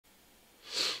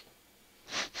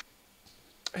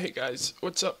Hey guys,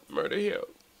 what's up? Murder here.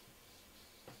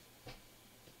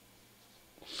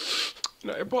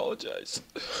 And I apologize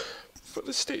for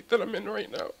the state that I'm in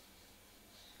right now.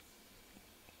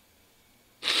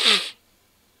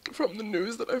 From the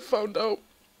news that I found out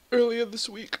earlier this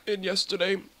week and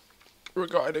yesterday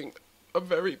regarding a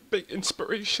very big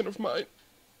inspiration of mine.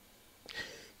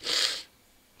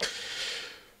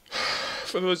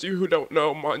 For those of you who don't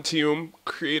know, Monty Oum,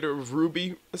 creator of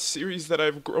RWBY, a series that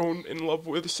I've grown in love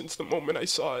with since the moment I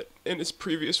saw it in his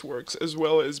previous works, as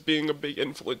well as being a big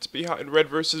influence behind Red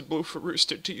vs. Blue for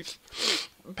Rooster Teeth,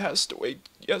 passed away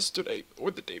yesterday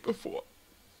or the day before.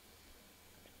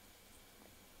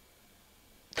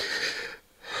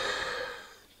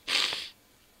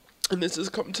 And this has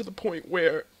come to the point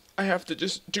where I have to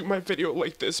just do my video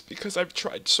like this because I've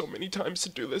tried so many times to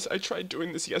do this. I tried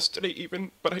doing this yesterday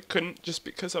even, but I couldn't just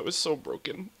because I was so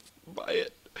broken by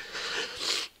it.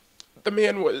 The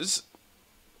man was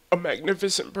a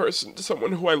magnificent person,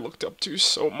 someone who I looked up to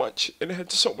so much and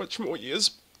had so much more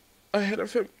years ahead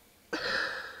of him.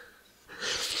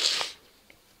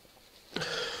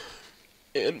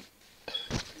 And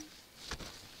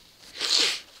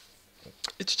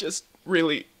it's just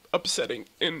really upsetting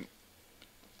and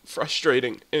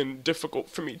frustrating and difficult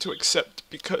for me to accept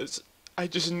because I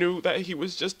just knew that he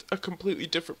was just a completely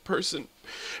different person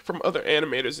from other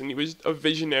animators, and he was a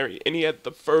visionary, and he had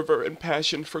the fervor and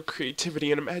passion for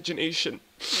creativity and imagination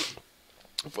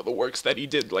for the works that he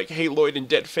did, like Haloid and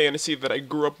Dead Fantasy that I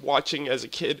grew up watching as a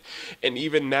kid, and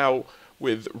even now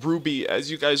with RWBY,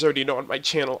 as you guys already know on my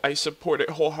channel, I support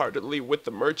it wholeheartedly with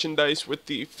the merchandise, with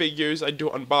the figures, I do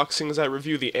unboxings, I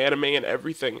review the anime and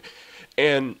everything,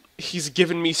 and he's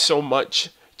given me so much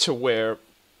to where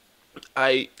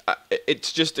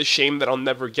it's just a shame that I'll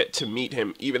never get to meet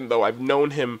him, even though I've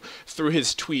known him through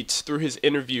his tweets, through his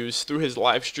interviews, through his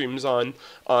live streams on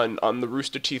the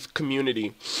Rooster Teeth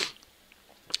community,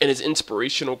 and his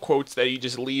inspirational quotes that he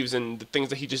just leaves and the things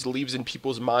that he just leaves in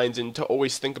people's minds, and to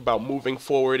always think about moving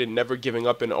forward and never giving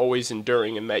up and always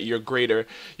enduring, and that you're greater,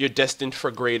 you're destined for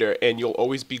greater, and you'll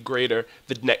always be greater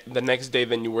the next day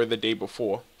than you were the day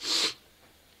before.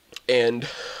 And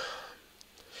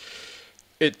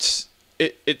it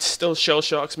still shell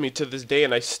shocks me to this day,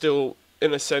 and I still,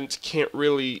 in a sense, can't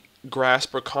really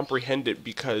grasp or comprehend it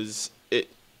because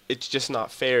it's just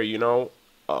not fair, you know.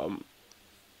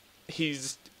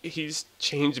 He's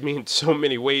changed me in so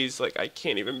many ways. Like I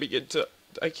can't even begin to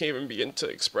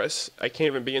express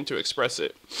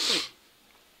it.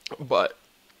 But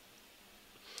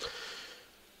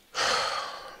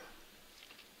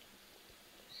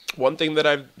one thing that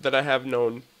I have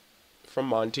known from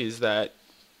Monty is that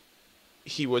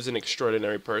he was an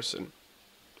extraordinary person,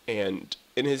 and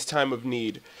in his time of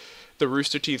need, the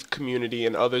Rooster Teeth community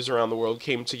and others around the world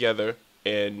came together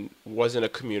and wasn't a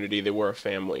community, they were a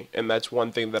family. And that's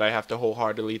one thing that I have to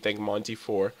wholeheartedly thank Monty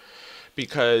for,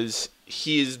 because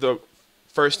he is the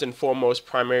first and foremost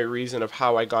primary reason of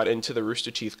how I got into the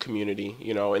Rooster Teeth community.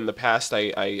 You know, in the past,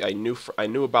 I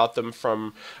knew about them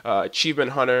from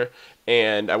Achievement Hunter,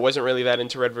 and I wasn't really that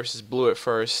into Red vs. Blue at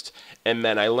first. And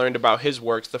then I learned about his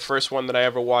works. The first one that I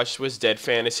ever watched was Dead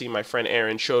Fantasy. My friend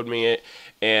Aaron showed me it,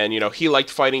 and you know, he liked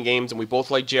fighting games, and we both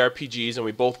liked JRPGs, and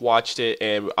we both watched it.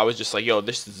 And I was just like, "Yo,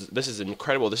 this is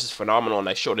incredible. This is phenomenal." And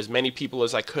I showed as many people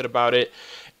as I could about it.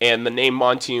 And the name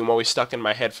Monty Oum always stuck in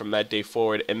my head from that day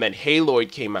forward. And then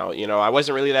Haloid came out. You know, I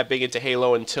wasn't really that big into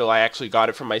Halo until I actually got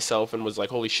it for myself and was like,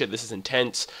 holy shit, this is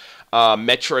intense.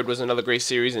 Metroid was another great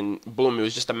series, and boom, it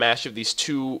was just a mash of these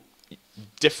two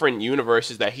different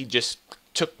universes that he just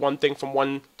took one thing from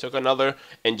one, took another,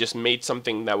 and just made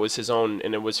something that was his own,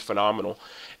 and it was phenomenal.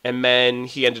 And then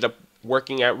he ended up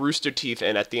working at Rooster Teeth,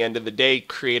 and at the end of the day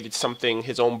created something,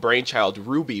 his own brainchild,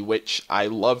 RWBY, which I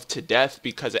love to death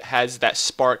because it has that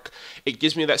spark. It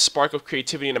gives me that spark of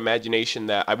creativity and imagination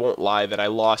that I won't lie that I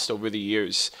lost over the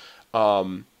years.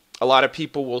 A lot of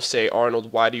people will say,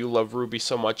 Arnold, why do you love RWBY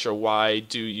so much, or why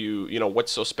do you know,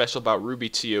 what's so special about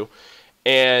RWBY to you?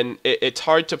 And it's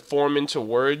hard to form into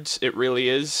words. It really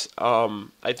is.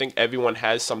 I think everyone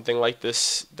has something like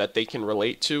this that they can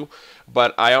relate to,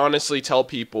 but I honestly tell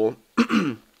people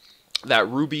that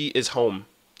RWBY is home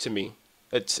to me.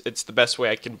 It's the best way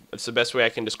I can describe it. It's the best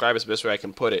way I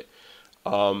can put it.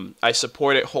 I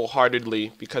support it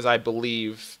wholeheartedly because I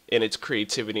believe in its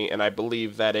creativity, and I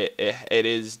believe that it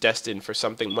is destined for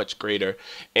something much greater.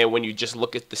 And when you just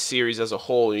look at the series as a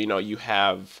whole, you know, you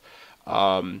have you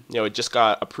know, it just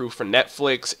got approved for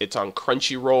Netflix. It's on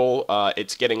Crunchyroll.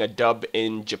 It's getting a dub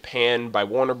in Japan by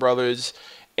Warner Brothers,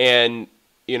 and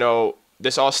you know,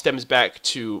 this all stems back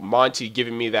to Monty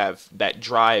giving me that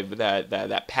drive,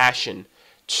 that passion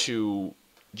to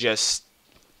just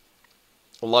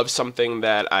love something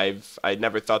that I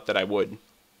never thought that I would.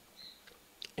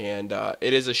 And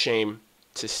it is a shame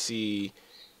to see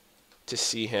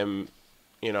him,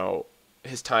 you know,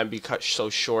 his time be cut so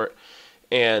short.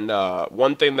 And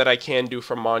one thing that I can do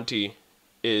for Monty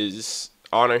is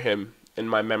honor him in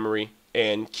my memory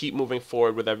and keep moving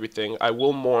forward with everything. I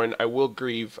will mourn, I will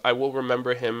grieve, I will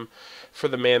remember him for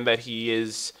the man that he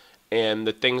is and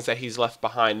the things that he's left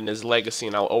behind in his legacy,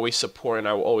 and I'll always support and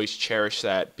I will always cherish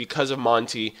that. Because of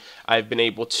Monty, I've been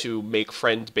able to make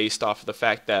friends based off of the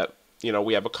fact that, you know,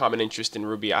 we have a common interest in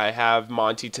Ruby. I have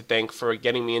Monty to thank for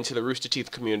getting me into the Rooster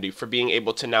Teeth community, for being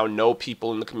able to now know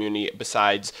people in the community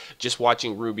besides just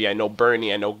watching Ruby. I know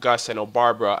Bernie, I know Gus, I know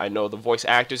Barbara, I know the voice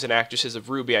actors and actresses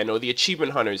of Ruby, I know the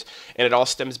achievement hunters, and it all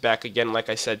stems back again, like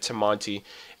I said, to Monty.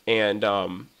 And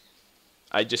I'm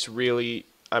just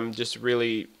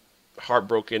really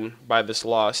heartbroken by this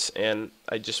loss, and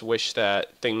I just wish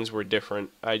that things were different.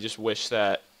 I just wish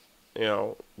that, you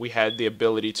know, we had the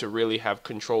ability to really have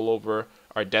control over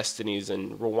our destinies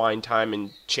and rewind time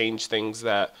and change things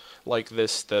that like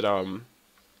this that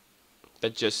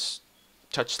just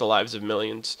touch the lives of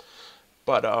millions.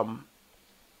 But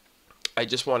I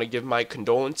just want to give my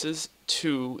condolences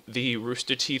to the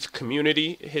Rooster Teeth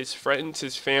community, his friends,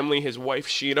 his family, his wife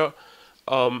Sheena,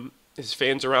 his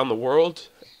fans around the world,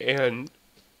 and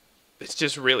it's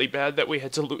just really bad that we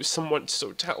had to lose someone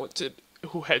so talented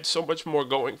who had so much more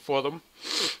going for them.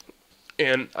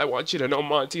 And I want you to know,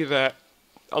 Monty, that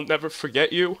I'll never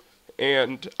forget you,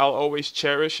 and I'll always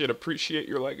cherish and appreciate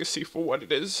your legacy for what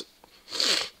it is.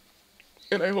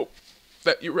 And I hope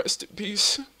that you rest in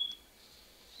peace.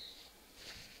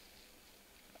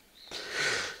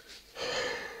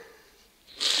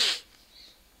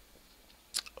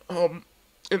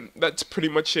 And that's pretty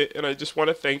much it. And I just want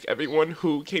to thank everyone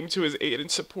who came to his aid and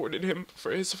supported him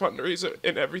for his fundraiser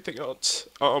and everything else.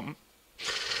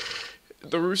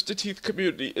 The Rooster Teeth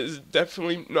community is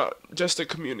definitely not just a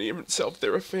community in itself.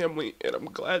 They're a family, and I'm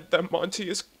glad that Monty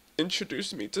has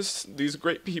introduced me to these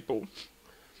great people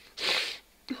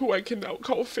who I can now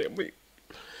call family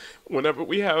whenever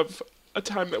we have a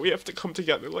time that we have to come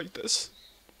together like this.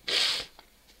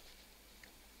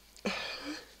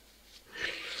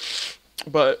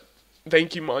 But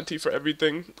thank you, Monty, for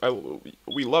everything.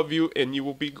 We love you, and you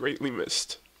will be greatly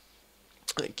missed.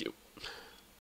 Thank you.